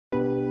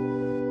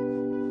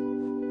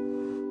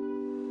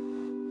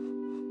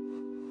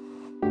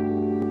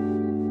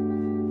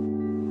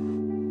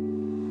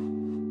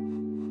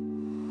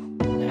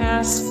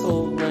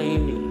Pascal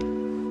Lamy,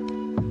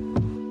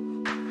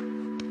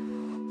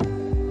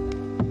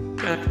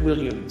 Matt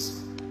Williams,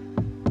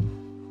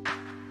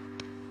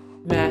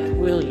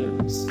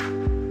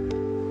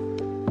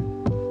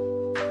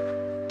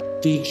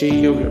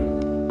 DJ Yoda,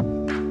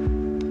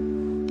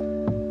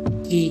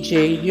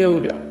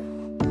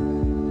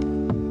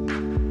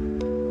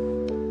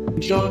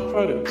 Jon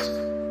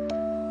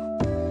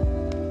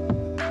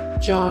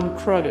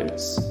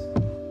Cruddas,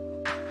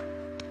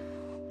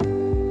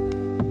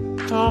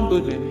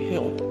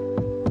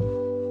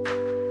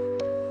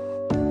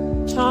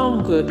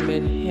 Tom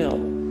Goodman-Hill,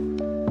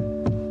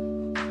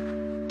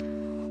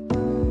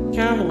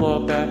 Camila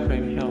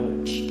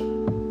Batmanghelidjh,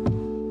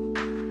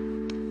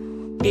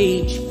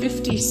 age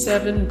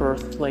 57,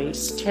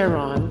 birthplace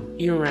Tehran,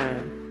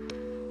 Iran.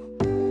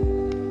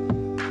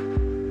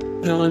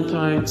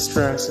 Valentine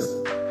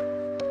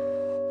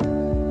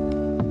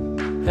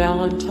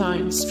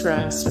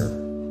Strasser,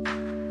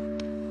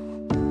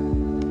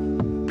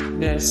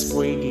 Ness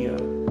Wadia,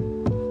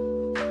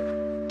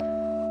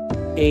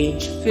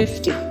 age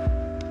 50,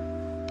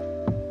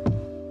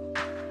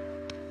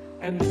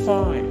 and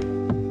fine.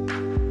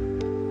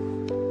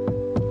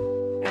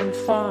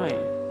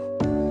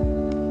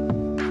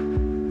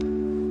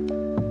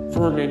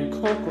 Vernon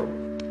Coaker,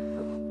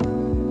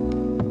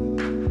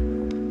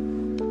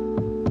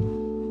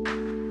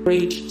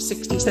 age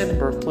 67,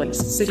 birthplace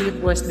City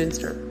of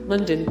Westminster,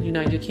 London,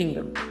 United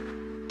Kingdom.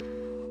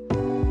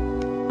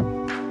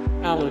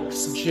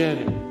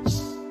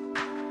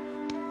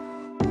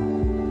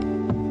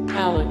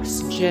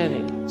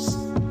 Jennings,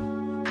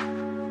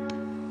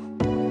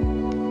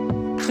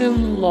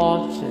 Tim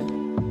Loughton,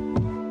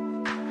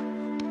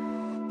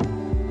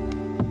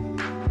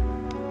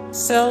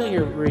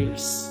 Celia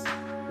Rees,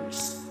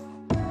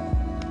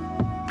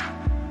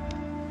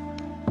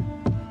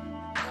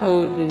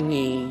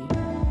 Codename,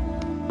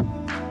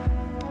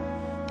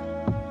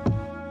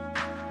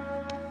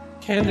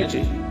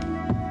 Kennedy,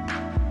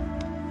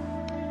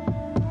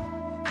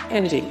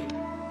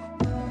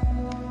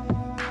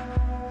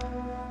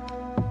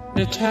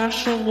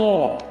 Natasha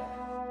Law,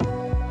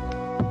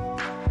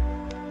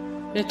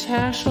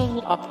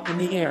 up in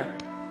the air.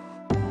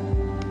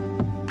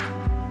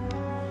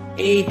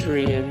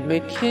 Adrian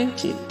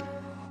McKinty,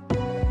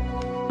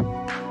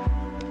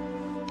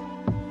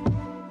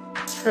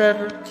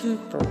 Trevor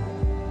Cooper,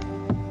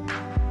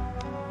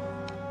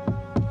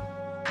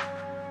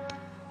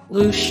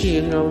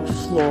 Luciano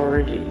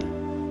Floridi,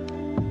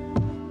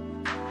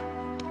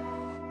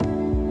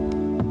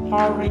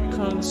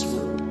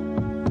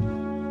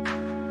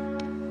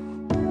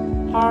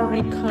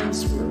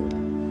 Kunzru,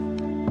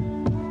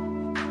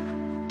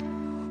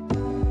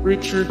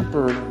 Richard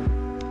Burton,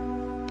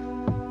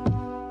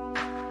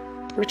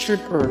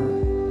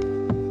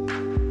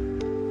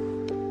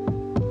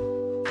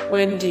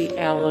 Wendy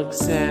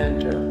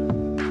Alexander,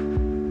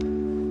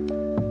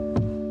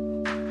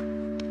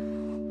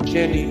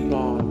 Jennie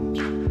Bond,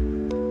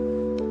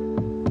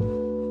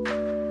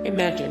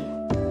 Imagine,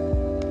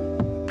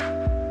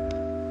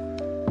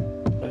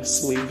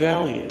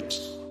 Valiant,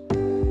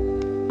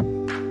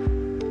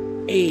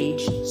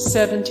 age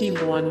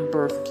 71,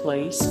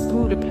 birthplace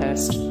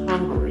Budapest,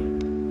 Hungary.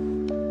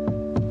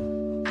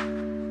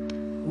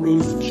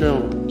 Ruth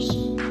Jones,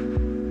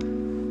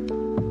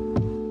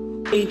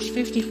 age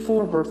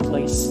 54,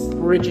 birthplace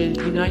Bridget,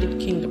 United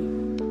Kingdom.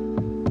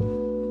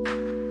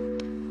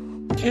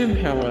 Tim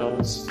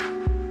Howells,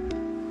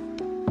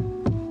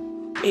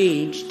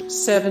 age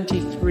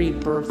 73,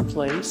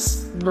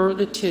 birthplace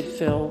Merthyr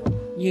Tydfil,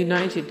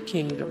 United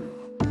Kingdom.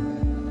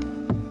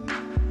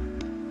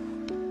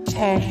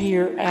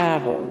 Tahir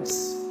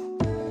Abbas,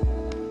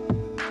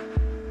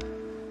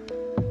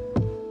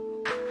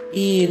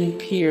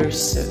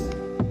 Pearson,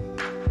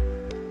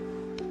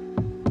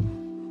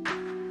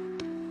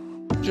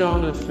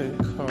 Jonathan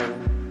Coe,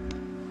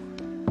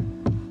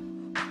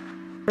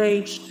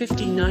 age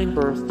 59,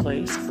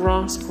 birthplace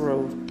Bronx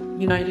Grove,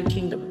 United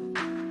Kingdom.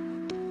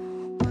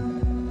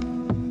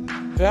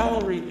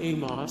 Valerie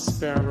Amos,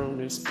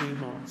 Baroness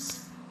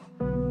Amos,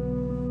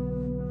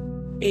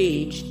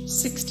 age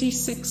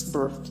 66,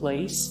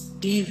 birthplace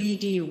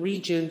DVD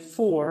Region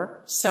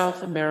 4,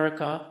 South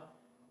America,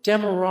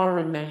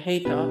 Demerara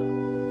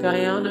Maheka,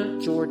 Guyana,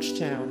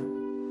 Georgetown.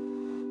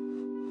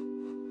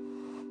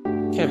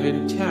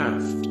 Kevin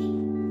Taft,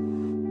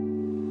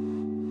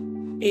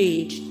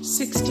 age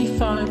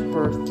 65,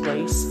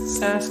 birthplace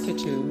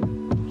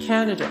Saskatoon,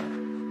 Canada.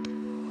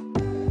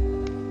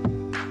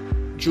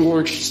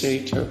 George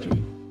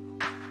Saitoki,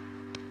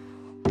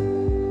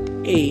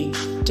 age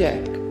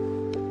Dec,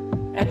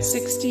 at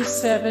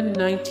 67,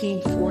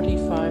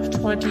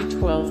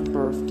 1945-2012,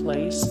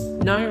 birthplace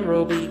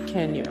Nairobi,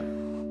 Kenya.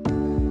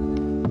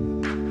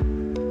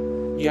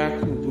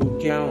 Yakubu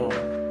Gowon,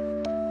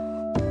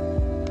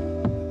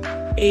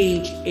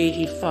 age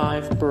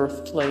 85,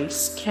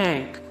 birthplace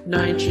Kank,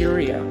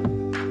 Nigeria.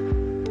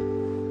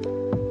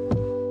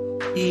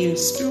 Ian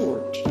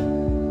Stewart,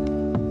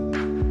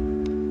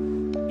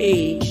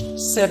 age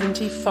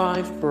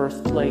 75,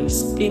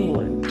 birthplace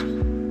England.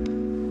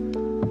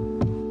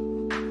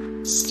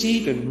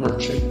 Stephen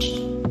Merchant.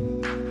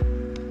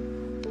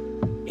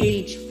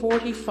 Age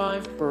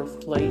 45,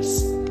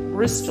 birthplace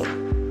Bristol,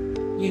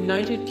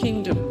 United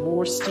Kingdom.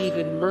 More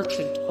Stephen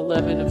Merchant,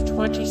 11 of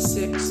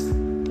 26,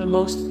 the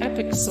most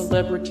epic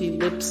celebrity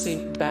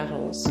lip-sync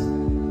battles.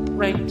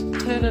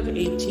 Ranked 10 of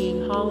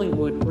 18,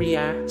 Hollywood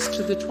reacts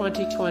to the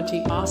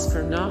 2020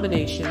 Oscar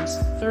nominations.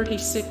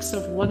 36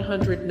 of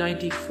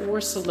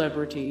 194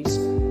 celebrities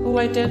who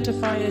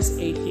identify as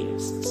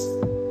atheists.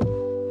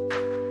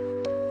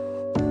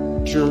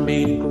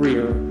 Germaine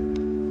Greer.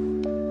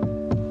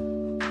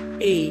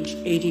 Age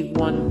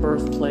 81,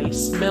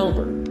 birthplace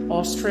Melbourne,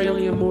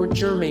 Australia. More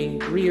Germaine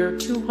Greer,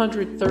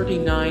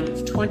 239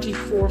 of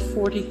 24,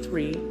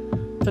 43.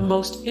 The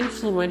most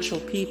influential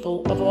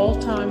people of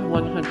all time,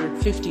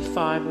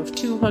 155 of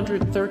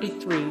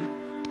 233.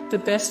 The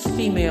best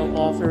female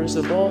authors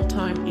of all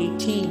time,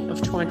 18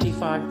 of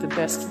 25. The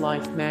best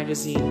Life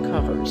magazine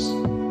covers.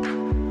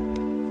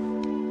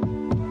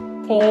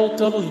 Paul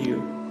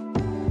W.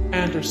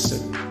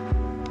 Anderson.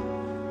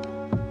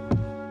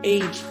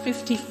 Age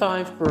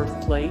 55,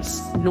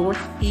 birthplace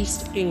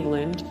North-East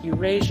England,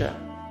 Eurasia,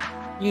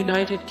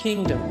 United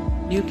Kingdom,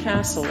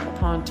 Newcastle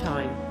upon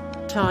Tyne.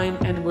 Time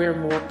and Where.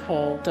 More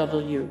Paul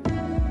W.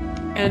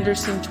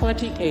 Anderson,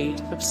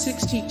 28 of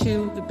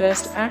 62. The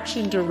best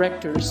action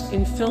directors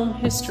in film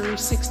history,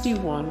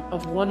 61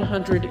 of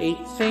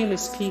 108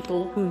 famous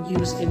people who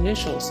use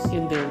initials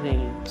in their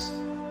names.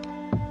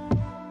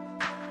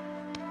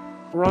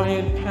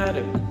 Brian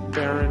Paddock,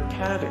 Baron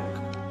Paddock.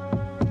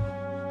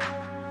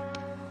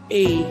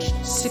 Age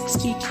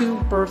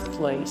 62,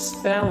 birthplace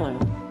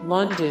Valiant,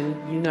 London,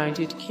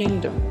 United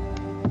Kingdom.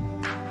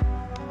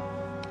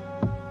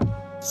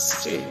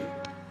 Sting.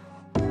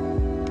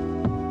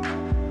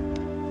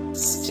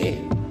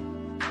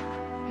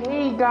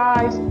 Hey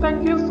guys,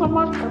 thank you so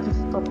much for the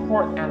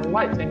support and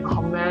likes and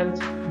comments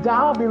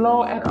down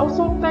below, and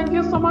also thank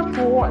you so much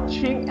for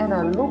watching, and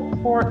I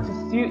look forward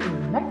to see you in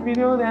the next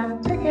video.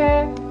 Then take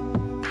care,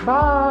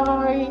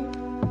 bye.